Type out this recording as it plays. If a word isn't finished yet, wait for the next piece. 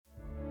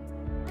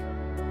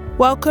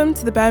Welcome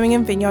to the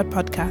Birmingham Vineyard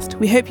podcast.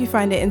 We hope you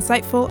find it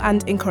insightful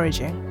and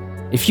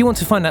encouraging. If you want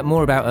to find out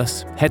more about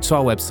us, head to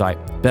our website,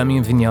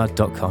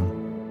 birminghamvineyard.com.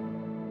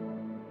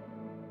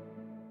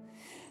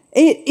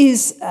 It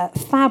is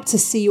fab to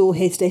see you all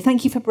here today.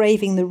 Thank you for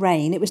braving the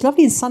rain. It was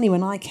lovely and sunny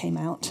when I came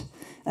out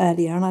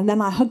earlier, and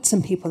then I hugged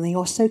some people and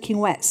you're soaking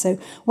wet. So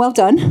well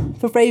done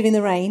for braving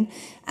the rain.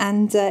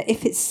 And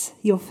if it's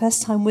your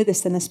first time with us,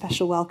 then a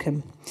special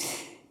welcome.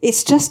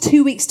 It's just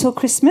 2 weeks till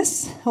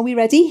Christmas. Are we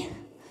ready?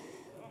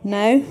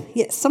 No?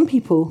 Yes, some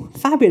people.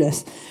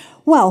 Fabulous.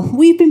 Well,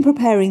 we've been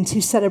preparing to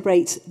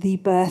celebrate the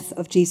birth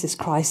of Jesus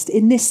Christ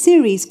in this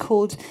series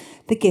called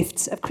The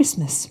Gifts of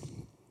Christmas.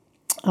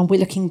 And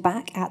we're looking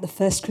back at the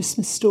first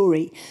Christmas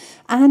story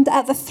and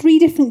at the three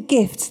different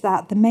gifts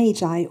that the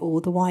Magi, or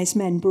the wise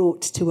men,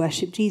 brought to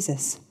worship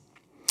Jesus.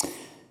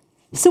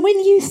 So when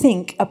you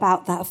think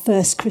about that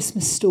first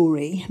Christmas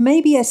story,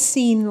 maybe a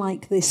scene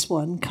like this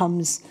one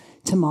comes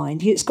to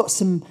mind. It's got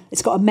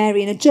a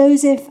Mary and a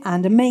Joseph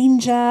and a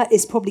manger.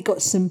 It's probably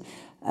got some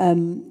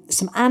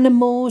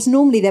animals.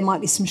 Normally there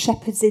might be some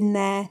shepherds in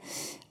there,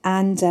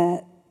 and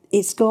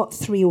it's got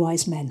three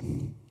wise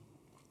men.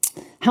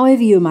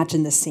 However you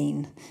imagine the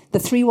scene, the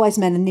three wise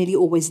men are nearly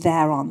always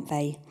there, aren't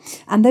they?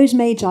 And those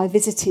Magi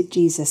visited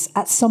Jesus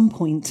at some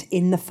point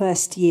in the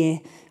first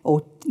year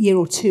or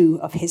two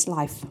of his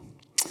life.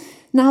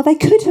 Now, there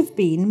could have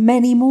been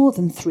many more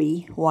than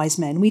three wise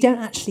men. We don't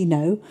actually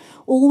know.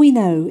 All we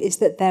know is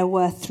that there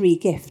were three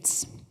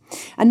gifts.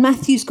 And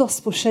Matthew's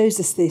Gospel shows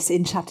us this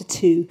in chapter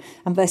 2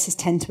 and verses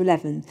 10 to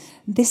 11.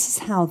 This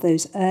is how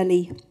those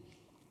early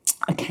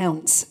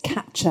accounts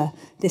capture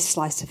this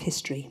slice of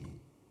history.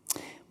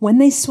 When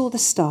they saw the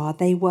star,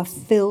 they were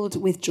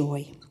filled with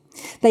joy.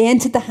 They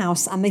entered the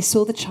house and they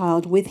saw the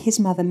child with his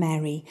mother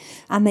Mary,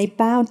 and they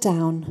bowed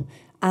down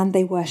and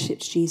they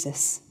worshipped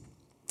Jesus.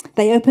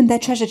 They opened their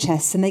treasure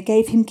chests and they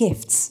gave him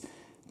gifts: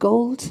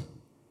 gold,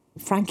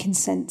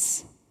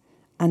 frankincense,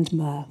 and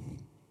myrrh.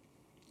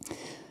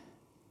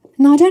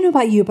 Now, I don't know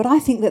about you, but I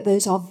think that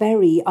those are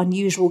very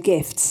unusual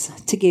gifts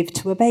to give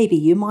to a baby.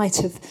 You might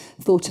have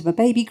thought of a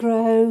baby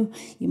grow,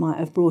 you might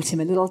have brought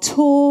him a little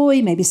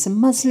toy, maybe some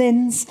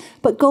muslins,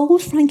 but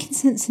gold,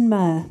 frankincense, and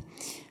myrrh,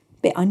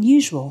 a bit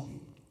unusual.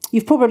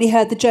 You've probably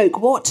heard the joke,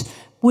 what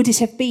would it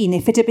have been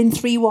if it had been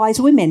three wise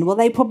women? Well,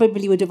 they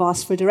probably would have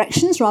asked for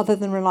directions rather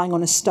than relying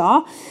on a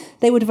star.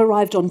 They would have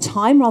arrived on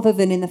time rather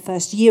than in the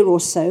first year or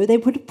so. They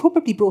would have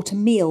probably brought a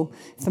meal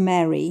for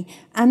Mary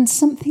and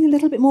something a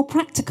little bit more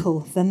practical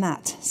than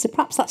that. So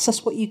perhaps that's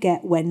just what you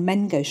get when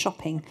men go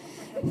shopping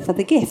for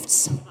the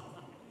gifts.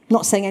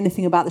 Not saying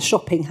anything about the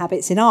shopping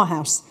habits in our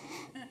house,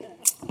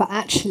 but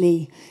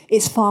actually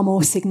it's far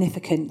more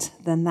significant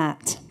than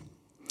that.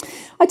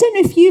 I don't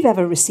know if you've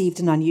ever received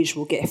an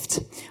unusual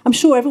gift. I'm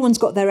sure everyone's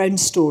got their own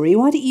story.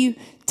 Why don't you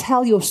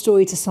tell your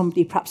story to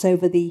somebody, perhaps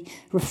over the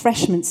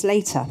refreshments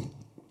later?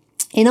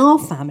 In our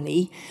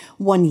family,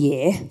 one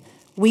year,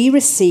 we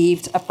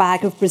received a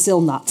bag of Brazil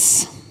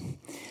nuts.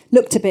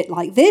 Looked a bit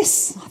like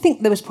this. I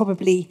think there was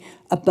probably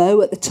a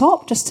bow at the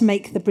top just to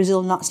make the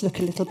Brazil nuts look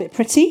a little bit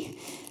pretty.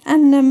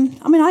 And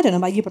I don't know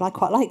about you, but I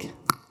quite like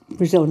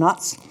Brazil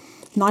nuts.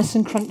 Nice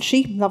and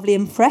crunchy, lovely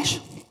and fresh.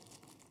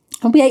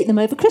 And we ate them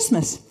over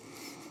Christmas.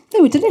 They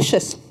were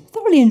delicious.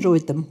 Thoroughly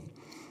enjoyed them.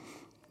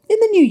 In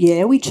the new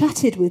year, we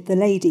chatted with the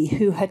lady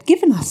who had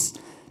given us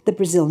the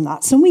Brazil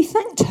nuts, and we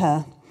thanked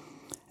her.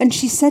 And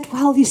she said,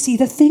 well, you see,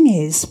 the thing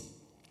is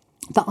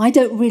that I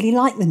don't really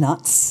like the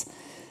nuts,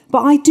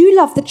 but I do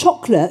love the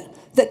chocolate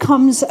that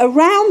comes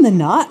around the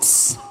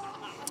nuts.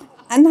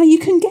 And now you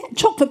can get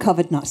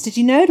chocolate-covered nuts. Did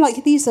you know?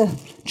 Like, these are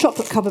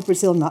chocolate-covered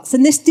Brazil nuts.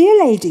 And this dear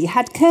lady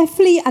had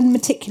carefully and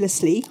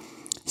meticulously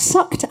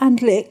sucked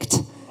and licked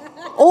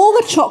all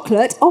the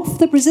chocolate off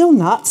the Brazil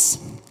nuts,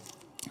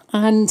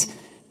 and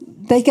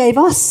they gave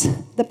us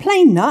the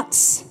plain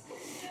nuts.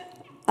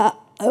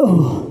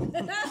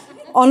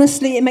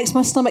 Honestly, it makes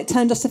my stomach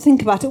turn just to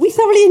think about it. We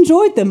thoroughly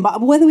enjoyed them, but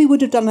whether we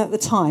would have done it at the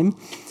time,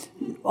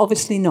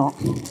 obviously not.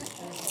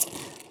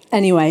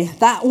 Anyway,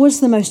 that was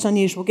the most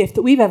unusual gift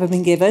that we've ever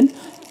been given.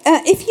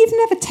 If you've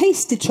never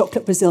tasted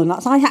chocolate Brazil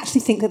nuts, I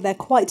actually think that they're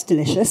quite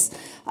delicious.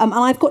 And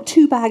I've got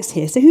 2 bags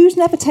here. So who's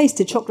never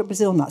tasted chocolate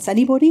Brazil nuts?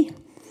 Anybody?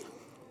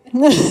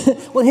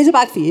 Well, here's a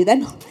bag for you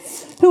then.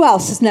 Who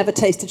else has never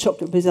tasted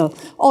chocolate Brazil?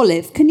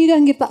 Olive, can you go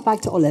and give that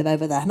bag to Olive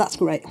over there? That's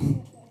great.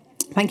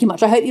 Thank you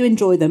much. I hope you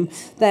enjoy them.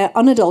 They're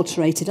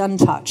unadulterated,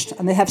 untouched,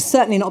 and they have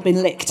certainly not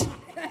been licked.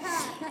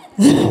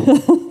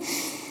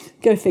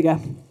 Go figure.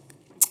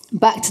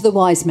 Back to the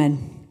wise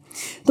men.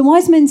 The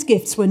wise men's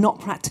gifts were not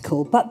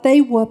practical, but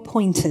they were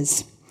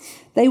pointers.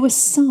 They were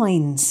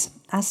signs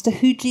as to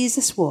who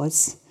Jesus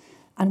was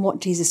and what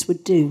Jesus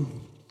would do.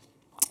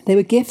 They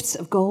were gifts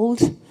of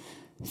gold,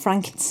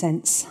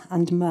 frankincense,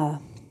 and myrrh.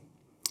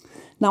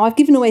 Now, I've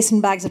given away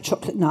some bags of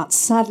chocolate nuts.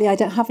 Sadly, I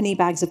don't have any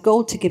bags of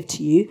gold to give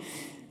to you.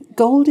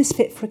 Gold is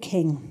fit for a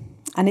king,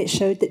 and it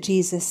showed that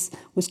Jesus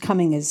was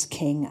coming as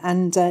king.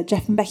 And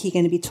Jeff and Becky are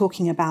going to be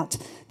talking about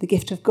the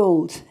gift of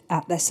gold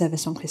at their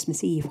service on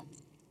Christmas Eve.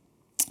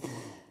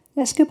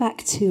 Let's go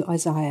back to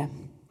Isaiah.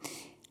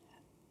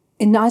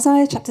 In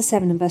Isaiah chapter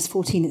 7 and verse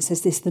 14, it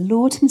says this: "The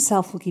Lord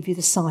himself will give you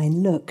the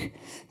sign. Look,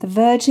 the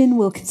virgin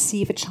will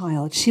conceive a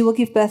child. She will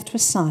give birth to a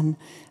son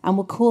and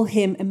will call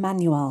him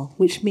Emmanuel,"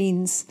 which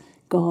means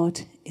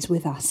God is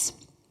with us.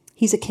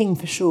 He's a king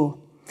for sure.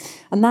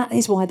 And that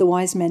is why the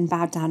wise men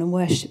bowed down and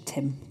worshipped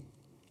him.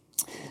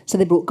 So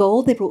they brought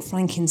gold, they brought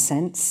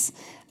frankincense,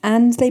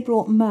 and they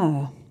brought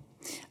myrrh.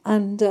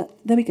 And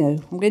there we go.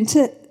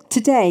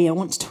 Today, I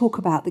want to talk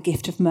about the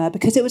gift of myrrh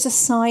because it was a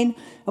sign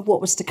of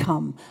what was to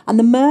come. And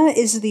the myrrh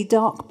is the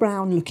dark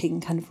brown looking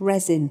kind of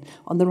resin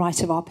on the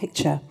right of our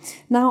picture.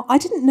 Now, I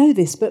didn't know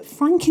this, but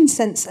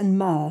frankincense and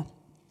myrrh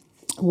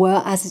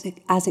were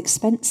as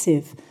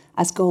expensive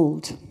as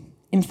gold.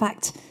 In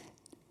fact,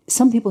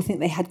 some people think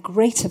they had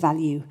greater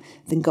value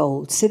than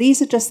gold. So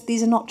these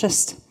are not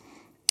just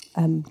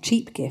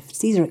cheap gifts.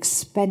 These are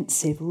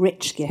expensive,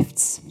 rich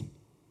gifts.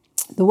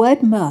 The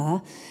word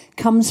myrrh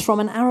comes from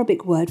an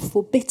Arabic word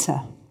for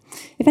bitter.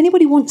 If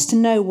anybody wants to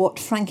know what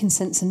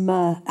frankincense and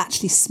myrrh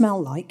actually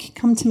smell like,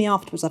 come to me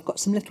afterwards. I've got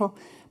some little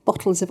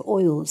bottles of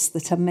oils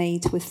that are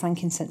made with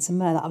frankincense and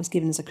myrrh that I was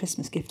given as a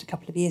Christmas gift a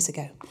couple of years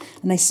ago.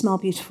 And they smell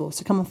beautiful,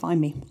 so come and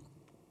find me.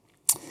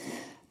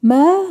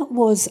 Myrrh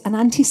was an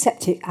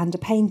antiseptic and a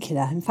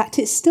painkiller. In fact,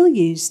 it's still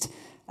used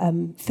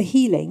for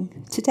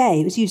healing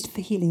today. It was used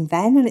for healing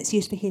then, and it's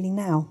used for healing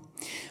now.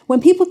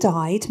 When people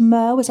died,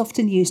 myrrh was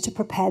often used to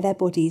prepare their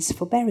bodies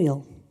for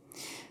burial.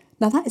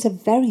 Now, that is a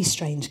very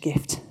strange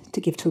gift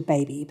to give to a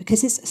baby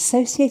because it's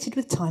associated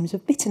with times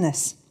of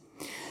bitterness.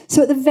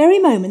 So at the very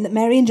moment that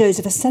Mary and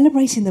Joseph are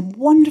celebrating the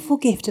wonderful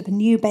gift of a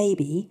new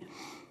baby,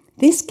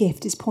 this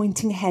gift is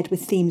pointing ahead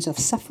with themes of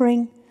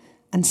suffering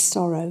and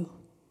sorrow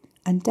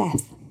and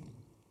death.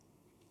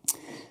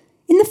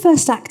 In the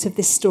first act of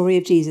this story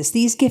of Jesus,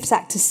 these gifts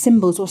act as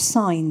symbols or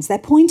signs. They're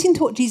pointing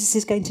to what Jesus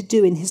is going to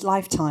do in his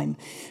lifetime,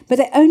 but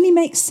it only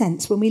makes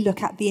sense when we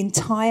look at the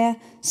entire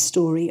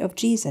story of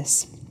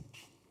Jesus.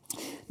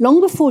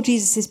 Long before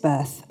Jesus'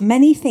 birth,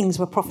 many things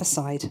were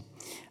prophesied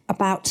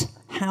about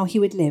how he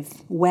would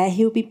live, where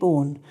he would be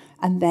born,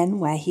 and then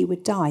where he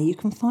would die. You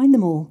can find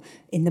them all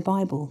in the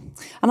Bible.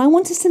 And I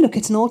want us to look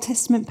at an Old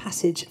Testament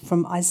passage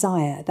from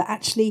Isaiah that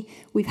actually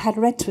we've had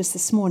read to us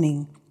this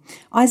morning.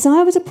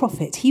 Isaiah was a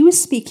prophet. He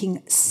was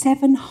speaking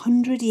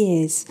 700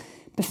 years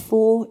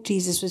before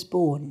Jesus was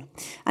born.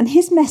 And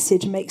his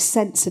message makes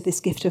sense of this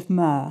gift of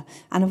myrrh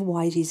and of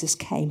why Jesus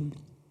came.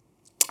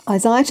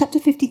 Isaiah chapter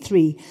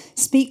 53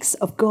 speaks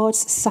of God's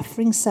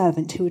suffering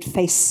servant who would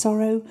face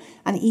sorrow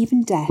and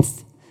even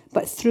death,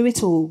 but through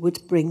it all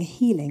would bring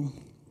healing.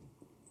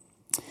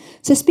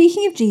 So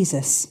speaking of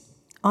Jesus,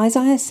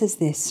 Isaiah says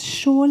this: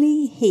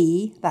 "Surely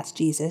he," that's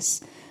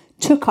Jesus,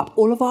 "took up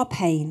all of our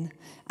pain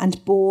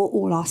and bore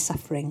all our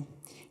suffering.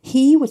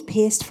 He was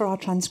pierced for our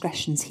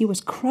transgressions. He was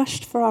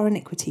crushed for our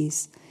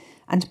iniquities,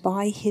 and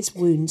by his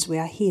wounds we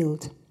are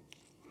healed.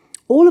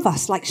 All of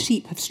us like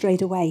sheep have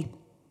strayed away.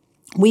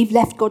 We've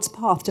left God's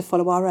path to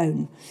follow our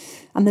own,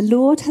 and the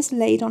Lord has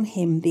laid on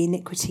him the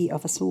iniquity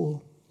of us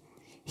all.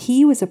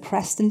 He was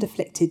oppressed and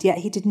afflicted, yet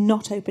he did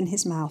not open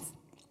his mouth.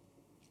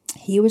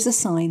 He was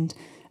assigned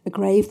a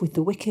grave with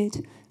the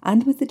wicked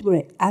and with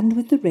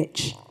the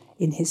rich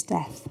in his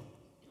death."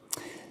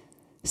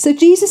 So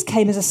Jesus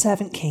came as a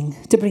servant king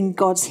to bring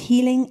God's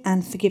healing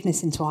and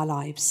forgiveness into our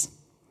lives.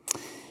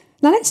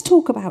 Now let's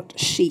talk about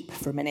sheep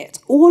for a minute.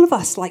 All of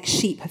us, like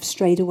sheep, have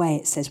strayed away,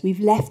 it says. We've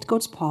left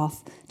God's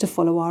path to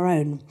follow our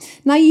own.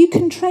 Now you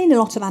can train a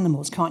lot of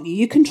animals, can't you?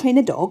 You can train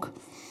a dog.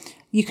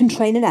 You can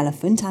train an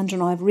elephant. Andrew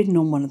and I have ridden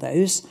on one of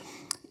those.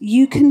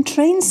 You can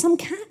train some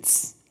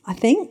cats, I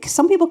think.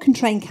 Some people can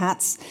train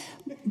cats,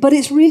 but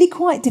it's really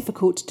quite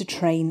difficult to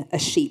train a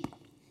sheep.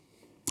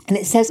 And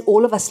it says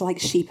all of us like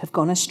sheep have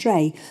gone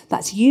astray.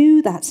 That's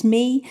you, that's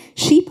me.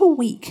 Sheep are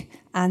weak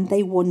and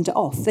they wander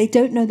off. They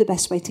don't know the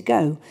best way to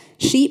go.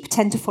 Sheep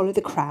tend to follow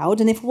the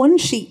crowd, and if one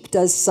sheep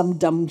does some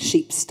dumb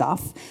sheep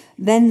stuff,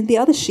 then the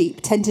other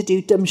sheep tend to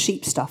do dumb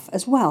sheep stuff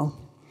as well.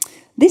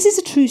 This is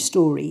a true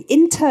story.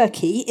 In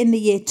Turkey, in the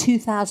year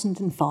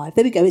 2005,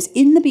 there we go, it's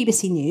in the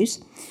BBC News,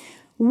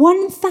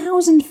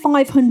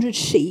 1,500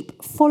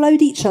 sheep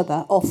followed each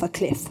other off a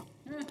cliff.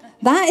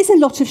 That is a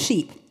lot of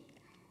sheep.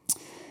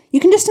 You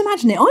can just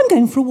imagine it. I'm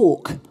going for a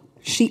walk.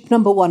 Sheep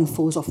number 1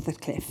 falls off the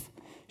cliff.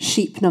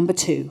 Sheep number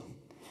 2,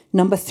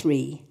 number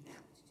 3,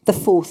 the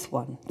 4th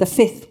one, the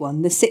 5th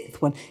one, the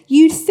 6th one.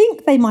 You'd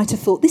think they might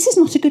have thought, this is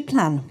not a good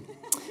plan.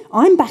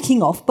 I'm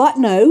backing off, but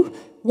no,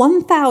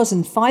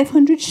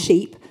 1,500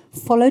 sheep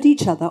followed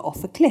each other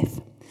off a cliff.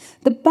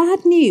 The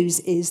bad news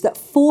is that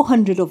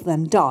 400 of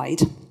them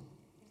died.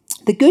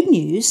 The good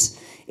news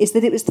is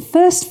that it was the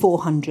first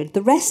 400.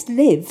 The rest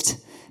lived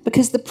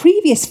because the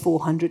previous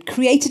 400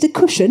 created a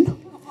cushion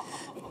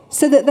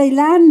so that they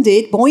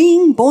landed,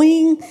 boing,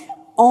 boing,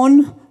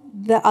 on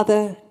the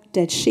other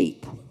dead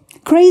sheep.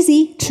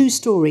 Crazy, true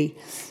story.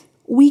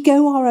 We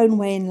go our own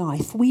way in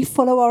life. We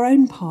follow our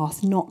own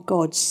path, not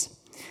God's.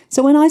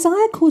 So when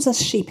Isaiah calls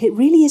us sheep, it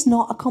really is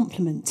not a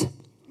compliment.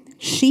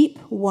 Sheep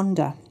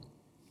wander.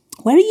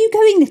 Where are you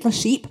going, little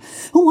sheep?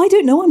 Oh, I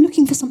don't know. I'm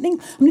looking for something.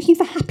 I'm looking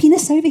for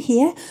happiness over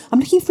here. I'm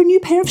looking for a new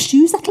pair of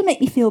shoes. That'll make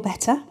me feel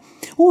better.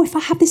 Oh, if I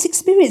have this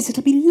experience,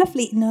 it'll be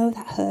lovely. No,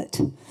 that hurt.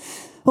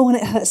 Oh, and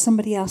it hurts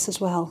somebody else as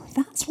well.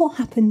 That's what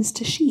happens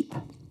to sheep.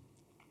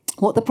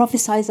 What the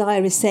prophet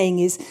Isaiah is saying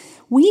is,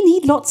 we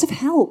need lots of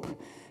help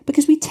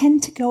because we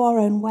tend to go our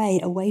own way,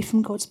 away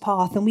from God's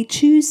path, and we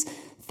choose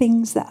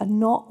things that are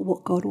not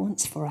what God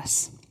wants for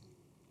us.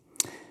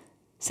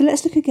 So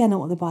let's look again at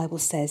what the Bible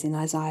says in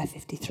Isaiah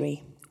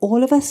 53.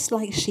 All of us,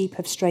 like sheep,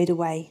 have strayed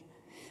away.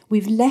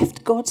 We've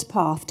left God's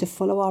path to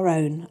follow our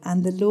own,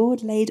 and the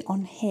Lord laid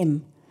on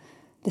him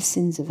the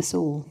sins of us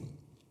all.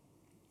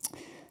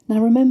 Now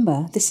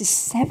remember, this is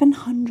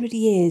 700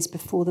 years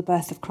before the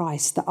birth of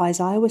Christ that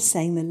Isaiah was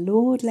saying the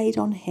Lord laid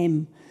on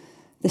him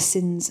the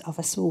sins of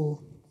us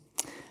all.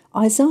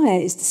 Isaiah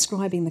is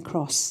describing the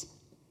cross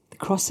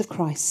of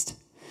Christ.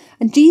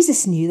 And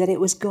Jesus knew that it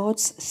was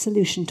God's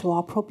solution to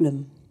our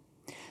problem.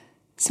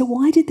 So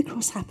why did the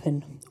cross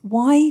happen?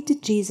 Why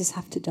did Jesus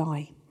have to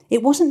die?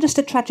 It wasn't just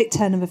a tragic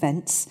turn of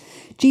events.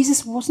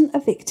 Jesus wasn't a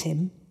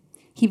victim.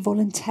 He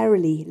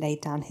voluntarily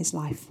laid down his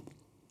life.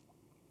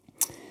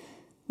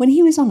 When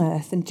he was on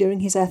earth and during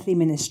his earthly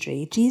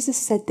ministry, Jesus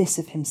said this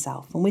of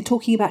himself, and we're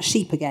talking about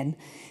sheep again.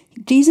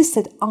 Jesus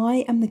said,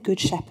 I am the good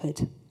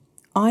shepherd.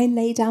 I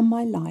lay down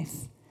my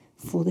life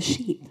for the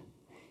sheep.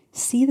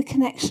 See the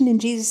connection in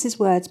Jesus'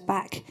 words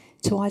back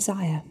to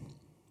Isaiah.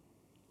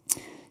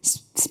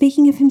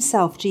 Speaking of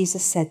himself,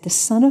 Jesus said, the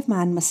Son of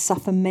Man must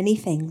suffer many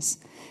things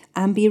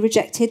and be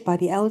rejected by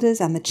the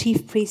elders and the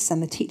chief priests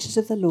and the teachers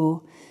of the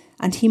law,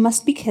 and he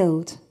must be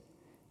killed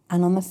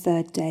and on the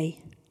third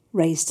day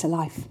raised to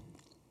life.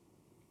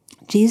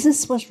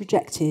 Jesus was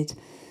rejected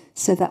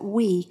so that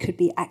we could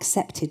be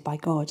accepted by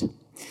God.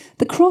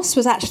 The cross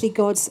was actually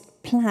God's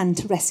plan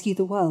to rescue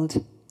the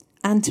world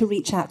and to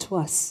reach out to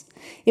us.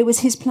 It was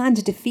his plan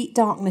to defeat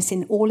darkness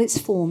in all its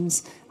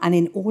forms and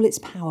in all its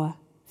power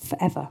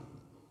forever.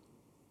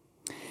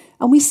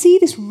 And we see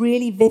this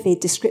really vivid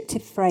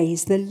descriptive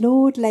phrase, the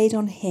Lord laid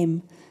on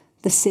him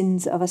the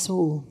sins of us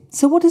all.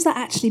 So what does that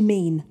actually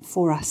mean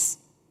for us?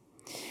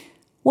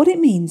 What it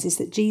means is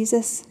that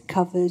Jesus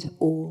covered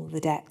all the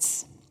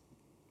debts.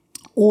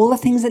 All the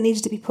things that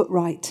needed to be put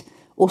right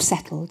or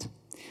settled,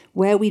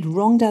 where we'd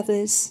wronged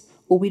others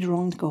or we'd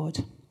wronged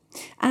God.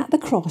 At the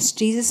cross,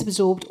 Jesus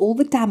absorbed all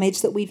the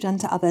damage that we've done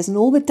to others and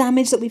all the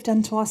damage that we've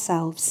done to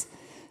ourselves,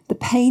 the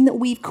pain that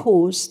we've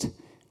caused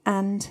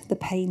and the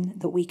pain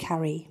that we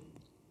carry.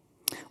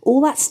 All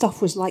that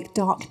stuff was like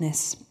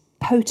darkness,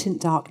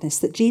 potent darkness,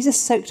 that Jesus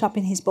soaked up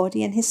in his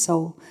body and his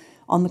soul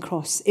on the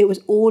cross. It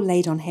was all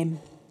laid on him.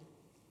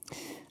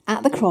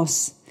 At the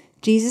cross,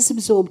 Jesus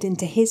absorbed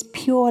into his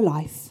pure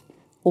life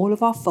all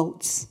of our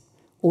faults,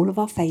 all of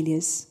our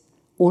failures,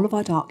 all of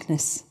our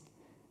darkness,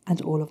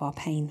 and all of our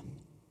pain.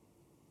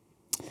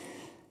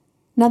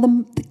 Now,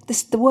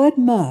 the word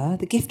myrrh,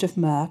 the gift of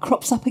myrrh,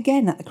 crops up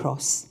again at the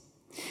cross.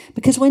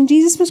 Because when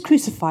Jesus was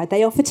crucified,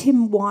 they offered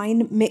him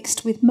wine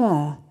mixed with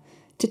myrrh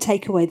to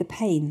take away the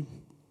pain.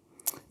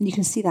 And you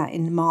can see that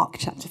in Mark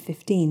chapter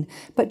 15.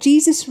 But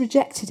Jesus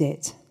rejected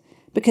it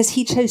because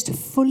he chose to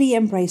fully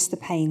embrace the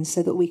pain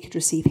so that we could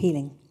receive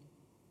healing.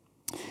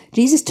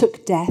 Jesus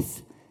took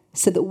death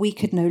so that we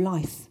could know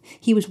life.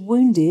 He was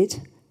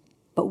wounded,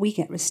 but we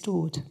get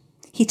restored.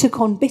 He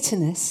took on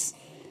bitterness,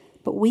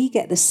 but we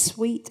get the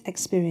sweet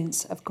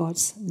experience of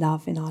God's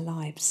love in our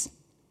lives.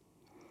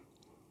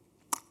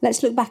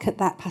 Let's look back at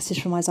that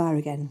passage from Isaiah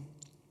again.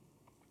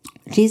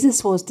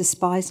 Jesus was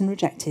despised and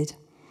rejected,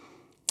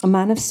 a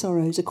man of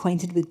sorrows,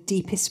 acquainted with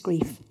deepest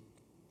grief.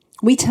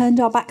 We turned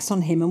our backs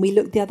on him and we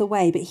looked the other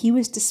way, but he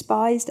was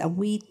despised and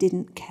we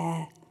didn't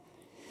care.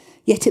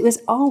 Yet it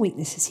was our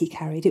weaknesses he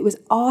carried. It was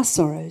our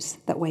sorrows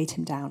that weighed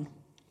him down.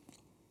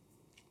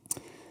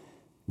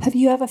 Have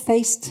you ever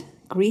faced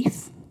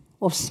grief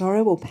or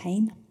sorrow or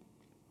pain?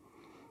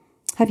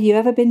 Have you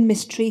ever been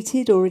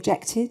mistreated or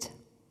rejected?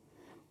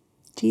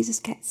 Jesus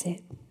gets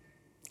it.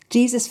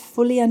 Jesus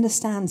fully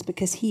understands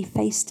because he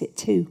faced it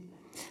too.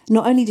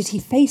 Not only did he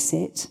face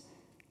it,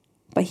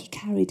 but he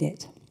carried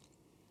it.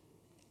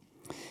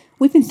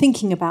 We've been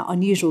thinking about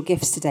unusual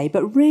gifts today,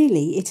 but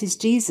really it is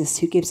Jesus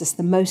who gives us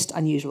the most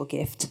unusual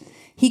gift.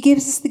 He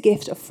gives us the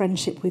gift of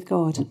friendship with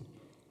God.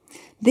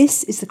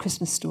 This is the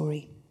Christmas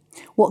story.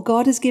 What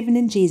God has given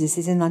in Jesus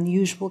is an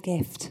unusual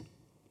gift.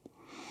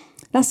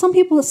 Now, some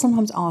people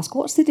sometimes ask,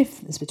 what's the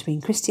difference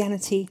between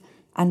Christianity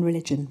and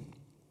religion?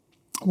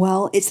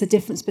 Well, it's the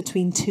difference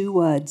between two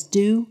words,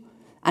 do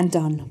and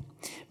done.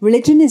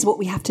 Religion is what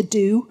we have to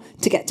do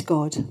to get to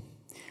God.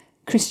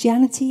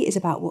 Christianity is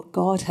about what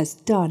God has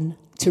done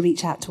to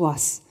reach out to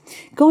us.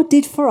 God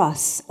did for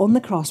us on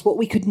the cross what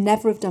we could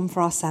never have done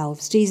for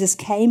ourselves. Jesus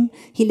came,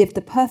 he lived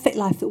the perfect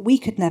life that we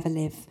could never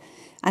live,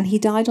 and he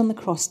died on the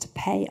cross to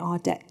pay our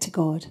debt to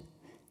God.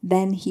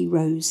 Then he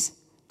rose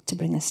to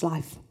bring us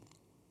life.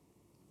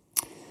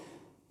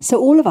 So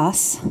all of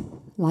us,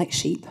 like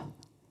sheep,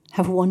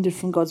 have wandered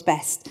from God's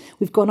best.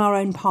 We've gone our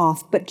own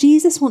path, but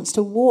Jesus wants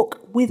to walk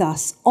with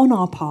us on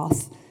our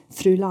path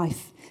through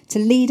life, to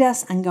lead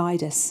us and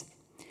guide us.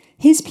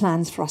 His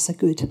plans for us are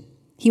good.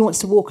 He wants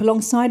to walk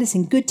alongside us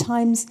in good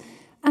times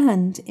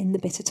and in the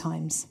bitter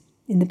times,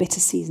 in the bitter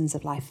seasons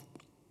of life.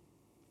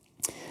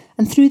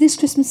 And through this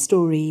Christmas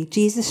story,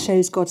 Jesus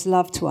shows God's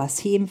love to us.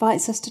 He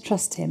invites us to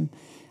trust him,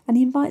 and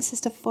he invites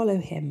us to follow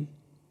him.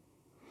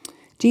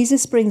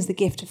 Jesus brings the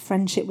gift of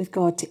friendship with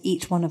God to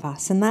each one of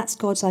us, and that's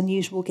God's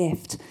unusual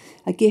gift,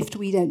 a gift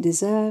we don't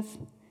deserve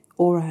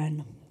or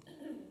earn.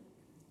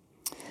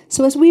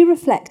 So as we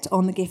reflect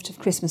on the gift of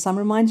Christmas, I'm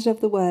reminded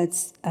of the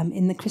words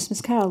in the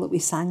Christmas carol that we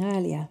sang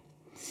earlier.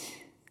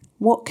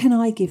 What can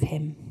I give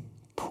him,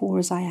 poor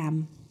as I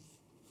am?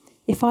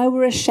 If I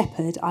were a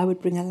shepherd, I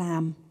would bring a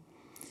lamb.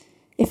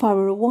 If I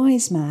were a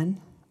wise man,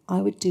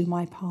 I would do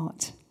my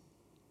part.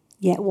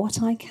 Yet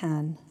what I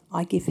can,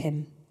 I give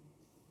him.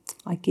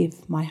 I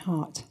give my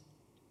heart.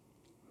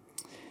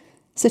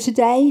 So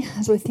today,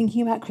 as we're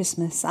thinking about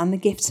Christmas and the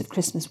gifts of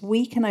Christmas,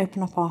 we can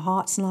open up our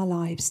hearts and our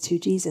lives to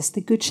Jesus,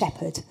 the Good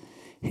Shepherd,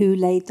 who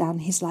laid down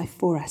his life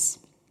for us.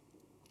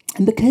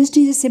 And because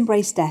Jesus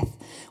embraced death,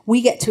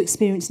 we get to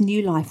experience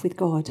new life with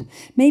God.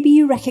 Maybe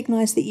you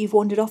recognise that you've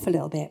wandered off a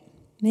little bit.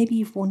 Maybe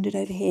you've wandered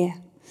over here,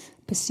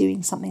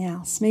 pursuing something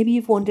else. Maybe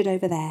you've wandered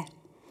over there.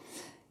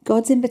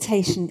 God's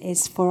invitation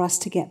is for us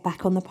to get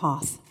back on the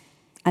path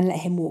and let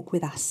him walk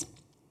with us.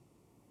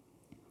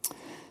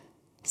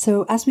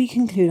 So as we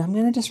conclude, I'm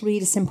going to just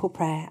read a simple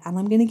prayer, and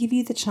I'm going to give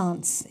you the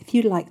chance, if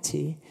you'd like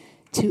to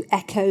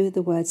echo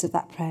the words of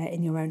that prayer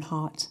in your own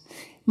heart.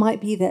 It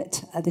might be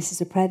that this is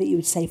a prayer that you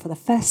would say for the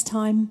first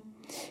time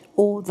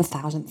or the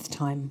 1,000th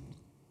time.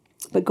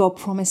 But God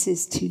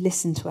promises to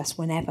listen to us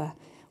whenever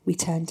we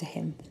turn to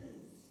him.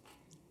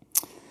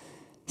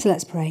 So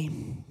let's pray.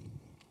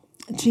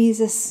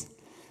 Jesus,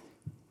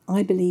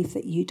 I believe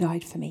that you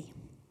died for me.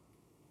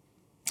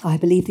 I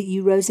believe that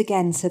you rose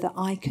again so that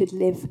I could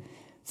live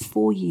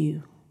for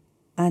you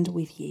and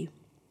with you.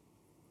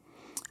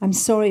 I'm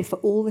sorry for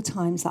all the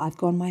times that I've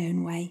gone my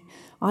own way.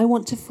 I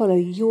want to follow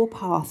your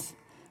path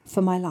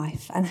for my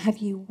life and have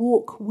you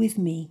walk with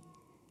me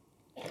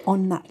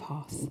on that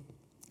path.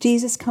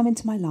 Jesus, come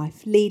into my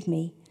life, lead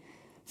me,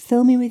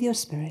 fill me with your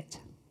Spirit.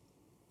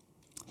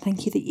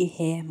 Thank you that you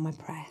hear my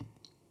prayer.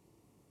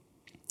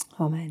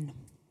 Amen.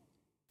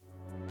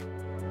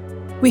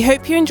 We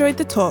hope you enjoyed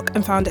the talk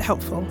and found it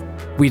helpful.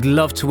 We'd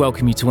love to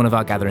welcome you to one of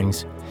our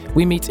gatherings.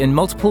 We meet in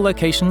multiple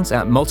locations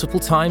at multiple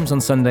times on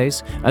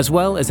Sundays, as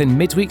well as in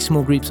midweek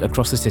small groups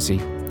across the city.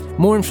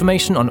 More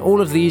information on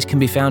all of these can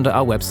be found at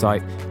our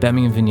website,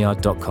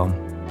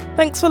 birminghamvineyard.com.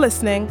 Thanks for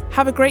listening.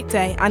 Have a great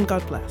day and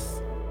God bless.